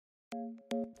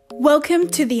Welcome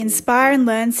to the Inspire and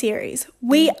Learn series.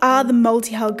 We are the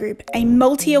Multi-Hull Group, a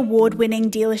multi-award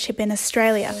winning dealership in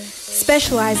Australia,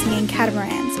 specialising in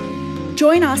catamarans.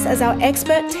 Join us as our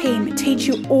expert team teach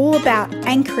you all about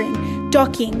anchoring,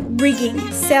 docking, rigging,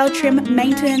 sail trim,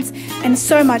 maintenance, and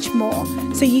so much more,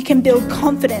 so you can build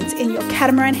confidence in your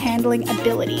catamaran handling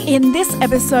ability. In this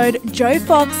episode, Joe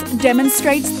Fox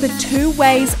demonstrates the two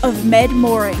ways of med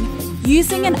mooring,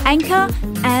 using an anchor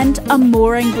and a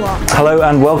mooring block. Hello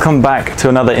and welcome back to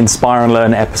another Inspire and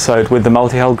Learn episode with the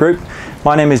Multi-Hull Group.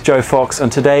 My name is Joe Fox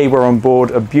and today we're on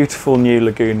board a beautiful new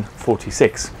Lagoon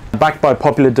 46. Backed by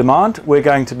popular demand, we're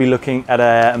going to be looking at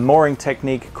a mooring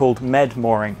technique called med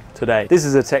mooring today. This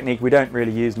is a technique we don't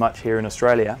really use much here in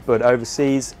Australia, but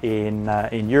overseas in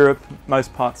Europe,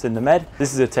 most parts in the Med,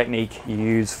 this is a technique you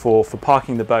use for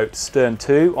parking the boat stern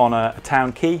to on a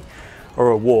town quay or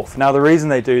a wharf. Now the reason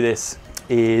they do this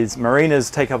is marinas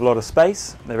take up a lot of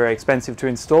space, they're very expensive to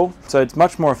install, so it's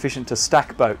much more efficient to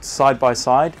stack boats side by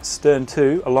side, stern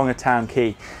to, along a town quay.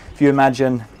 If you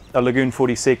imagine a Lagoon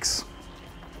 46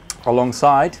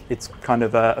 alongside, it's kind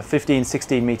of a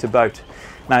 15-16 metre boat.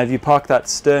 Now if you park that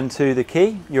stern to the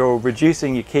quay, you're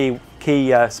reducing your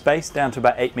quay space down to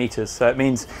about 8 metres, so it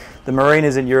means the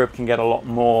marinas in Europe can get a lot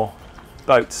more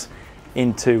boats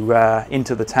into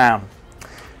the town.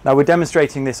 Now we're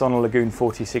demonstrating this on a Lagoon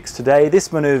 46 today.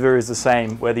 This manoeuvre is the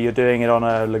same whether you're doing it on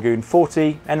a Lagoon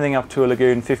 40, anything up to a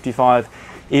Lagoon 55,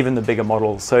 even the bigger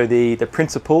models. So the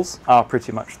principles are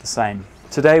pretty much the same.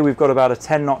 Today we've got about a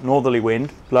 10 knot northerly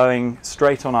wind blowing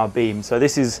straight on our beam. So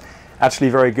this is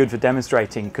actually very good for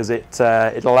demonstrating because it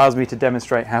allows me to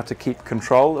demonstrate how to keep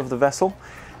control of the vessel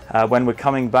when we're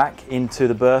coming back into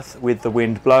the berth with the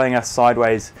wind blowing us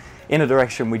sideways in a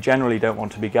direction we generally don't want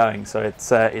to be going, so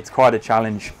it's quite a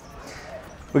challenge.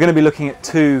 We're going to be looking at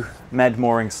two med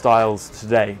mooring styles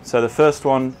today. So the first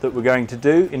one that we're going to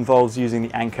do involves using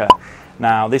the anchor.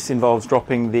 Now this involves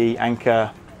dropping the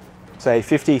anchor, say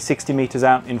 50-60 metres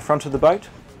out in front of the boat,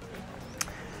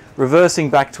 reversing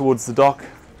back towards the dock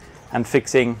and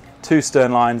fixing two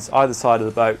stern lines either side of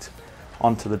the boat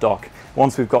onto the dock.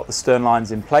 Once we've got the stern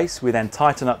lines in place, we then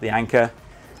tighten up the anchor,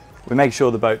 we make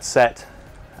sure the boat's set,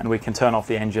 and we can turn off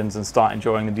the engines and start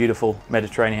enjoying the beautiful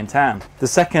Mediterranean town. The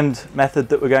second method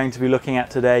that we're going to be looking at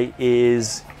today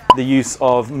is the use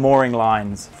of mooring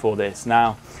lines for this.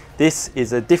 Now, this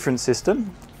is a different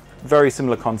system, very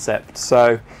similar concept.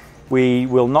 So we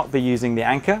will not be using the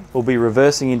anchor, we'll be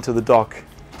reversing into the dock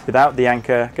without the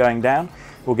anchor going down.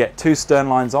 We'll get two stern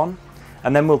lines on,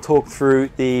 and then we'll talk through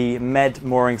the med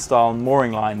mooring style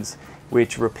mooring lines,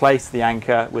 which replace the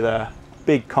anchor with a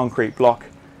big concrete block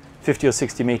 50 or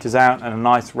 60 metres out and a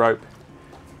nice rope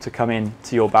to come in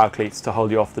to your bow cleats to hold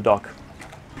you off the dock.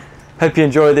 Hope you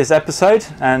enjoy this episode,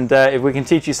 and if we can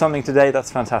teach you something today,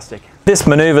 that's fantastic. This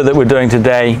manoeuvre that we're doing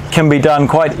today can be done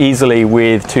quite easily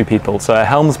with two people, so a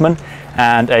helmsman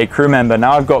and a crew member.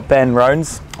 Now I've got Ben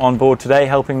Rones on board today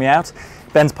helping me out.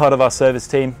 Ben's part of our service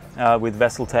team with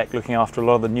Vessel Tech, looking after a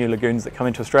lot of the new lagoons that come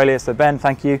into Australia. So Ben,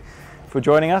 thank you for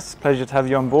joining us. Pleasure to have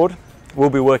you on board.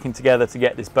 We'll be working together to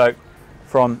get this boat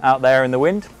from out there in the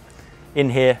wind in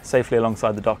here safely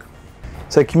alongside the dock.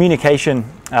 So communication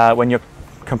when you're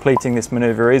completing this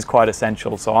manoeuvre is quite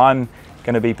essential. So I'm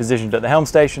going to be positioned at the helm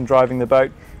station driving the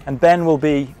boat, and Ben will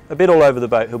be a bit all over the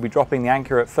boat. He'll be dropping the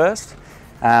anchor at first,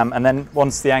 and then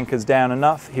once the anchor's down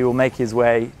enough, he will make his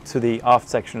way to the aft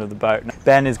section of the boat.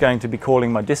 Ben is going to be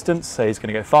calling my distance, so he's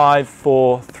going to go 5,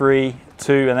 4, 3,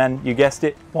 2, and then you guessed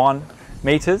it, 1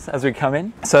 meters as we come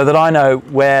in, so that I know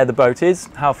where the boat is,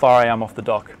 how far I am off the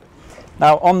dock.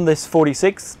 Now on this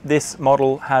 46, this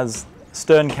model has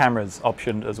stern cameras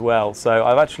optioned as well. So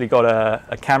I've actually got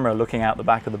a camera looking out the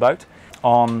back of the boat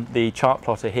on the chart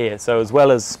plotter here. So as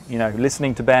well as, you know,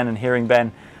 listening to Ben and hearing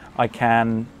Ben, I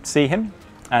can see him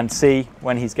and see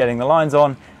when he's getting the lines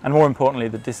on, and more importantly,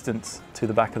 the distance to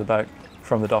the back of the boat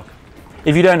from the dock.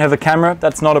 If you don't have a camera,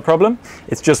 that's not a problem.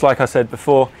 It's just like I said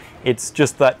before, it's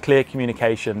just that clear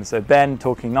communication. So Ben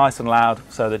talking nice and loud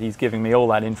so that he's giving me all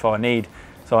that info I need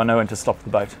so I know when to stop the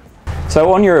boat.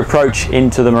 So on your approach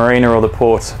into the marina or the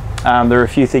port, there are a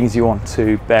few things you want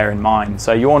to bear in mind.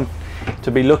 So you want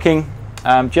to be looking,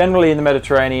 generally in the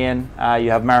Mediterranean, you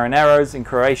have marineros in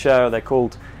Croatia, they're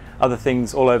called other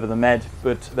things all over the Med,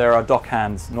 but there are dock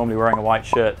hands, normally wearing a white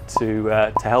shirt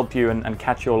to help you and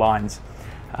catch your lines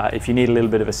if you need a little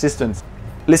bit of assistance.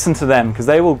 Listen to them because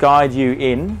they will guide you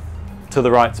in to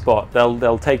the right spot.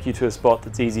 They'll take you to a spot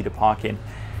that's easy to park in.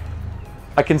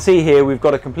 I can see here we've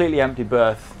got a completely empty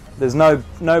berth. There's no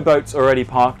boats already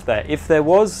parked there. If there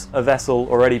was a vessel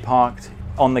already parked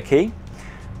on the quay,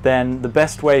 then the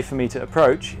best way for me to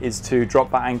approach is to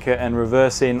drop my anchor and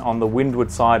reverse in on the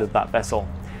windward side of that vessel.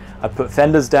 I put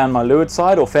fenders down my leeward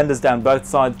side, or fenders down both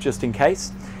sides just in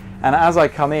case, and as I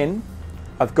come in,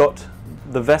 I've got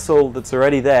the vessel that's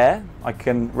already there. I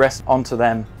can rest onto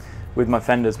them with my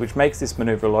fenders, which makes this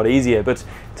maneuver a lot easier. But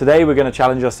today we're going to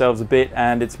challenge ourselves a bit,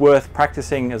 and it's worth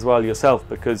practicing as well yourself,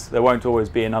 because there won't always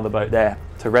be another boat there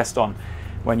to rest on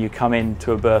when you come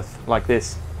into a berth like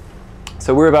this.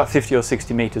 So we're about 50 or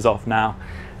 60 meters off now.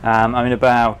 I'm in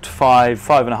about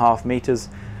 5.5 meters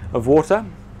of water.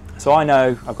 So I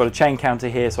know I've got a chain counter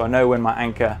here, so I know when my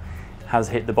anchor has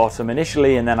hit the bottom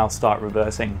initially, and then I'll start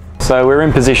reversing. So we're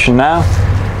in position now.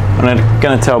 I'm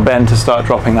going to tell Ben to start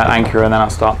dropping that anchor, and then I'll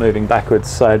start moving backwards.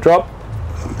 So drop,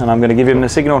 and I'm going to give him the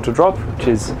signal to drop, which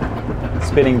is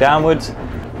spinning downwards.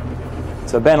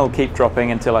 So Ben will keep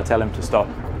dropping until I tell him to stop,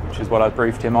 which is what I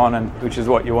briefed him on, and which is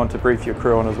what you want to brief your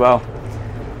crew on as well.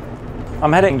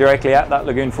 I'm heading directly at that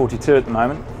Lagoon 42 at the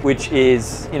moment, which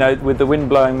is, you know, with the wind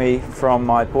blowing me from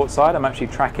my port side, I'm actually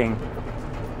tracking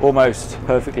almost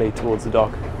perfectly towards the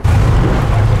dock.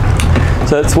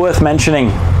 So it's worth mentioning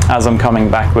as I'm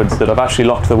coming backwards that I've actually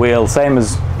locked the wheel, same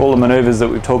as all the maneuvers that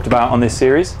we've talked about on this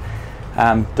series.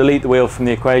 Delete the wheel from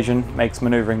the equation makes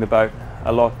maneuvering the boat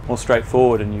a lot more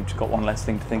straightforward, and you've just got one less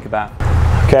thing to think about.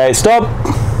 Okay, stop.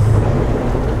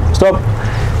 Stop.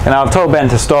 And now I've told Ben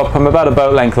to stop. I'm about a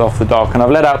boat length off the dock, and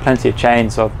I've let out plenty of chain,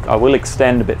 so I will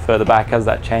extend a bit further back as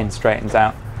that chain straightens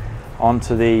out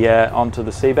onto the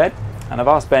seabed. And I've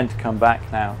asked Ben to come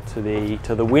back now to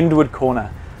the windward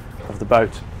corner of the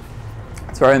boat.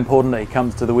 It's very important that he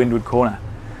comes to the windward corner,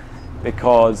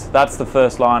 because that's the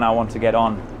first line I want to get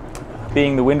on.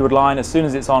 Being the windward line, as soon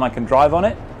as it's on, I can drive on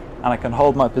it, and I can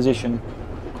hold my position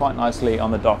quite nicely on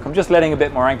the dock. I'm just letting a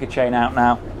bit more anchor chain out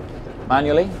now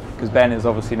manually, because Ben is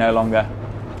obviously no longer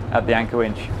at the anchor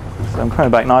winch. So I'm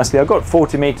coming back nicely. I've got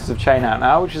 40 meters of chain out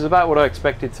now, which is about what I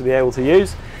expected to be able to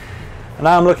use. And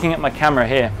now I'm looking at my camera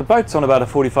here. The boat's on about a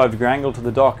 45-degree angle to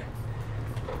the dock,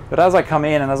 but as I come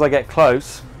in and as I get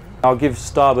close, I'll give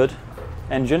starboard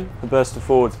engine a burst of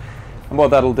forwards, and what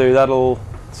that'll do, that'll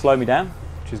slow me down,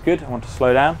 which is good. I want to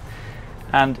slow down,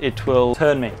 and it will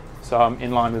turn me so I'm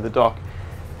in line with the dock.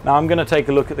 Now I'm going to take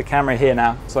a look at the camera here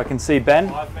now, so I can see Ben.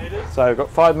 5 meters. So I've got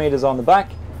 5 meters on the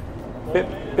back,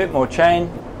 bit more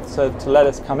chain, so to let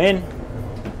us come in.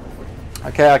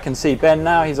 Okay, I can see Ben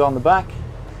now, he's on the back,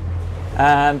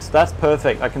 and that's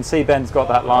perfect. I can see Ben's got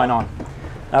that line on.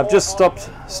 Now I've just stopped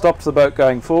the boat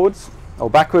going forwards, or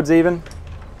backwards even,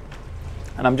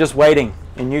 and I'm just waiting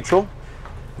in neutral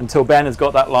until Ben has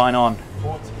got that line on.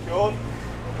 Port secured.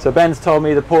 So Ben's told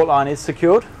me the port line is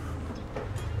secured,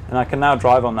 and I can now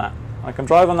drive on that. I can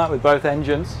drive on that with both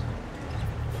engines,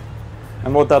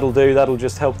 and what that'll do, that'll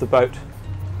just help the boat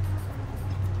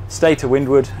stay to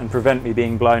windward and prevent me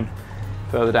being blown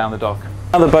further down the dock.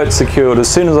 Now the boat's secured, as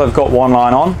soon as I've got one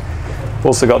line on, I've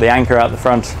also got the anchor out the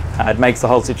front. It makes the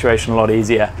whole situation a lot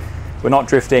easier. We're not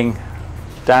drifting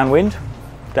downwind,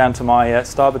 down to my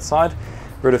starboard side.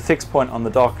 We're at a fixed point on the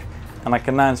dock, and I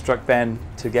can now instruct Ben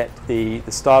to get the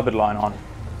starboard line on.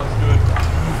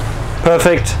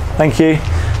 Perfect, thank you.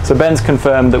 So Ben's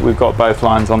confirmed that we've got both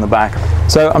lines on the back.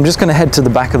 So I'm just going to head to the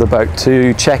back of the boat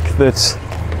to check that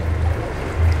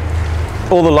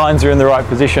all the lines are in the right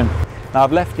position. Now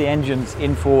I've left the engines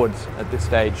in forwards at this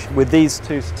stage with these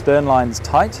two stern lines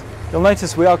tight. You'll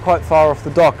notice we are quite far off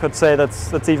the dock. I'd say that's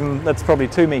probably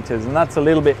 2 meters, and that's a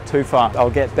little bit too far. I'll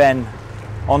get Ben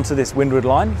onto this windward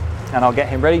line, and I'll get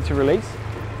him ready to release,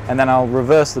 and then I'll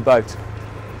reverse the boat.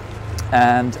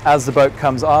 And as the boat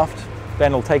comes aft,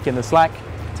 Ben will take in the slack,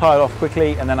 tie it off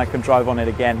quickly, and then I can drive on it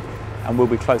again, and we'll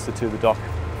be closer to the dock.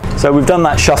 So we've done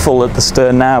that shuffle at the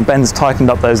stern now. Ben's tightened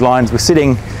up those lines. We're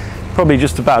sitting probably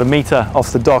just about a meter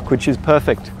off the dock, which is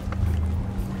perfect.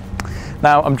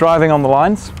 Now I'm driving on the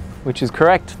lines, which is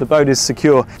correct. The boat is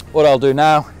secure. What I'll do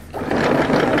now,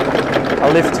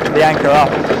 I'll lift the anchor up.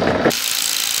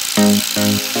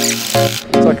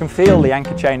 So I can feel the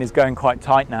anchor chain is going quite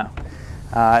tight now.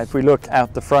 If we look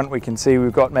out the front, we can see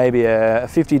we've got maybe a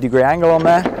 50-degree angle on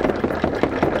there.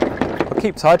 I'll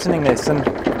keep tightening this, and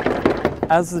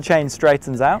as the chain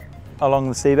straightens out along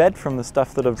the seabed from the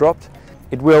stuff that I've dropped,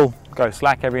 it will go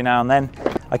slack every now and then.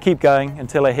 I keep going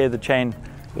until I hear the chain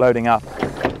loading up.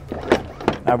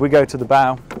 Now we go to the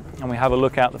bow and we have a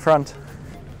look out the front.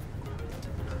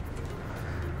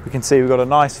 We can see we've got a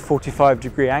nice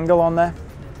 45-degree angle on there.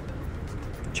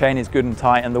 The chain is good and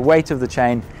tight, and the weight of the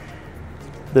chain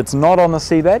that's not on the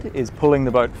seabed is pulling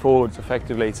the boat forwards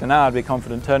effectively. So now I'd be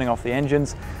confident turning off the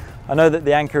engines. I know that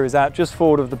the anchor is out just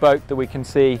forward of the boat that we can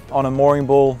see on a mooring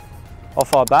ball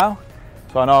off our bow,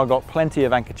 So I know I've got plenty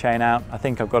of anchor chain out. I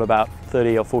think I've got about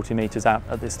 30 or 40 meters out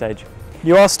at this stage.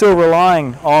 You are still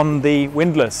relying on the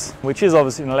windlass, which is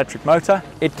obviously an electric motor.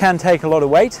 It can take a lot of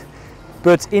weight,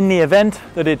 but in the event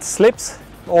that it slips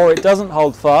or it doesn't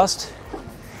hold fast,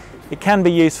 it can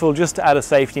be useful just to add a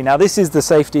safety. Now this is the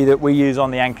safety that we use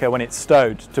on the anchor when it's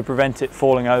stowed to prevent it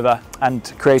falling over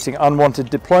and creating unwanted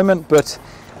deployment. But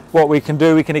what we can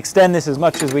do, we can extend this as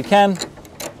much as we can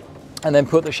and then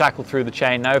put the shackle through the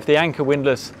chain. Now if the anchor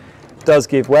windlass does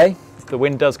give way, if the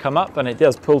wind does come up and it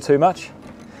does pull too much,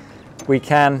 we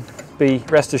can be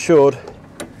rest assured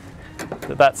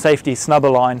that that safety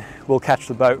snubber line will catch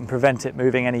the boat and prevent it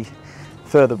moving any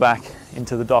further back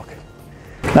into the dock.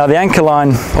 Now the anchor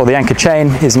line or the anchor chain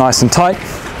is nice and tight.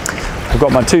 I've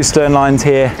got my two stern lines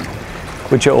here,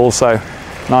 which are also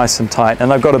nice and tight,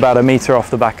 and I've got about 1 meter off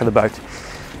the back of the boat.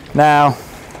 Now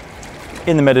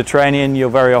in the Mediterranean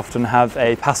you'll very often have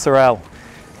a passerelle,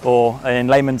 or in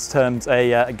layman's terms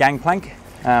a gangplank,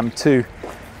 to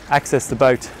access the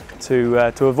boat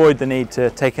to avoid the need to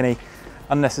take any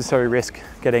unnecessary risk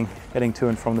getting to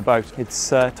and from the boat. It's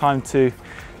time to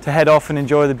head off and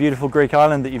enjoy the beautiful Greek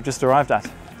island that you've just arrived at.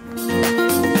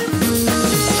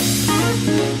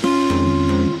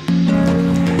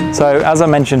 So as I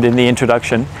mentioned in the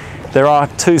introduction, there are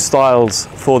two styles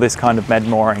for this kind of med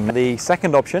mooring. The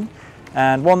second option,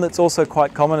 and one that's also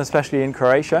quite common, especially in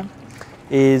Croatia,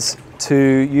 is to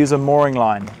use a mooring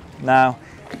line. Now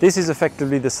this is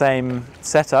effectively the same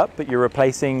setup, but you're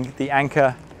replacing the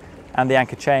anchor and the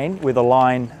anchor chain with a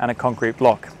line and a concrete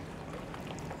block.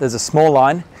 There's a small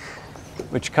line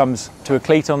which comes to a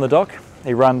cleat on the dock.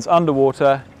 It runs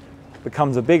underwater,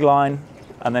 becomes a big line,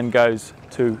 and then goes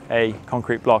to a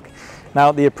concrete block.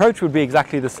 Now the approach would be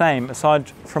exactly the same, aside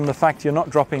from the fact you're not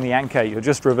dropping the anchor, you're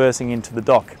just reversing into the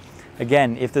dock.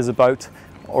 Again, if there's a boat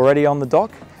already on the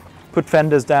dock, put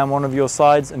fenders down one of your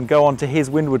sides and go onto his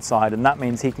windward side, and that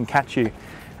means he can catch you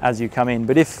as you come in.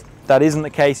 But if that isn't the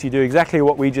case, you do exactly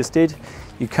what we just did.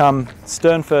 You come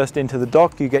stern first into the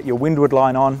dock, you get your windward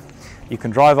line on, you can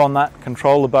drive on that,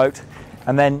 control the boat,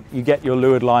 and then you get your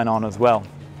leeward line on as well.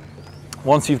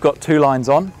 Once you've got two lines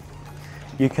on,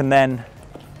 you can then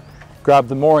grab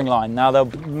the mooring line. Now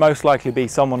there'll most likely be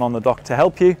someone on the dock to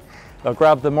help you. They'll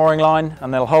grab the mooring line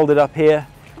and they'll hold it up here,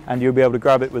 and you'll be able to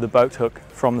grab it with a boat hook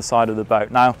from the side of the boat.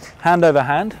 Now, hand over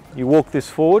hand, you walk this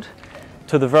forward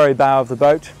to the very bow of the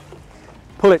boat,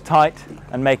 pull it tight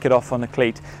and make it off on the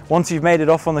cleat. Once you've made it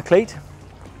off on the cleat,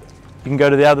 you can go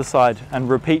to the other side and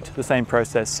repeat the same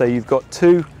process. So you've got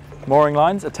two mooring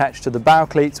lines attached to the bow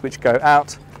cleats, which go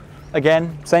out,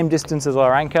 again, same distance as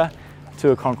our anchor,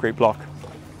 to a concrete block.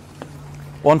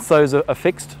 Once those are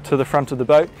fixed to the front of the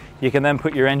boat, you can then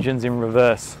put your engines in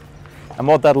reverse. And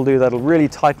what that'll do, that'll really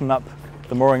tighten up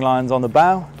the mooring lines on the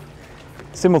bow.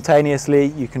 Simultaneously,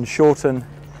 you can shorten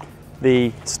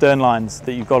the stern lines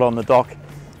that you've got on the dock,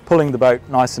 pulling the boat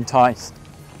nice and tight,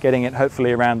 getting it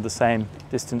hopefully around the same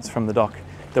distance from the dock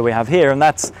that we have here. And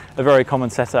that's a very common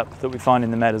setup that we find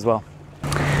in the Med as well.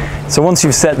 So once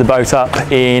you've set the boat up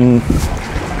in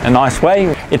a nice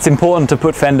way, it's important to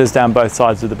put fenders down both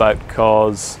sides of the boat,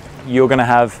 because you're going to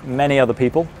have many other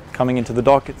people coming into the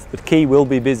dock. The quay will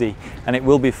be busy and it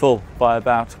will be full by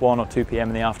about 1 or 2 p.m.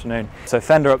 in the afternoon. So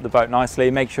fender up the boat nicely,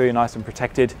 make sure you're nice and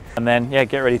protected, and then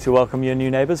get ready to welcome your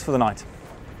new neighbours for the night.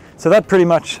 So that pretty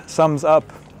much sums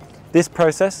up this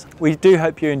process. We do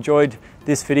hope you enjoyed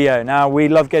this video. Now, we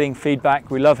love getting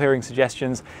feedback, we love hearing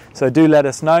suggestions, so do let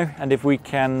us know, and if we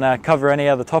can cover any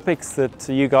other topics that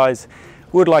you guys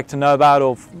would like to know about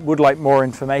or would like more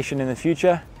information in the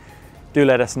future, do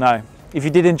let us know. If you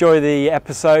did enjoy the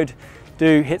episode,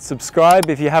 do hit subscribe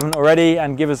if you haven't already,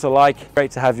 and give us a like.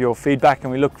 Great to have your feedback,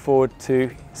 and we look forward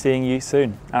to seeing you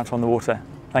soon out on the water.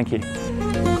 Thank you.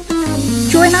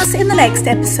 Join us in the next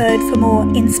episode for more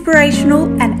inspirational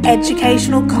and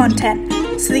educational content,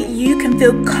 so that you can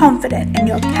feel confident in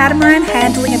your catamaran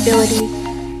handling ability.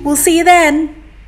 We'll see you then.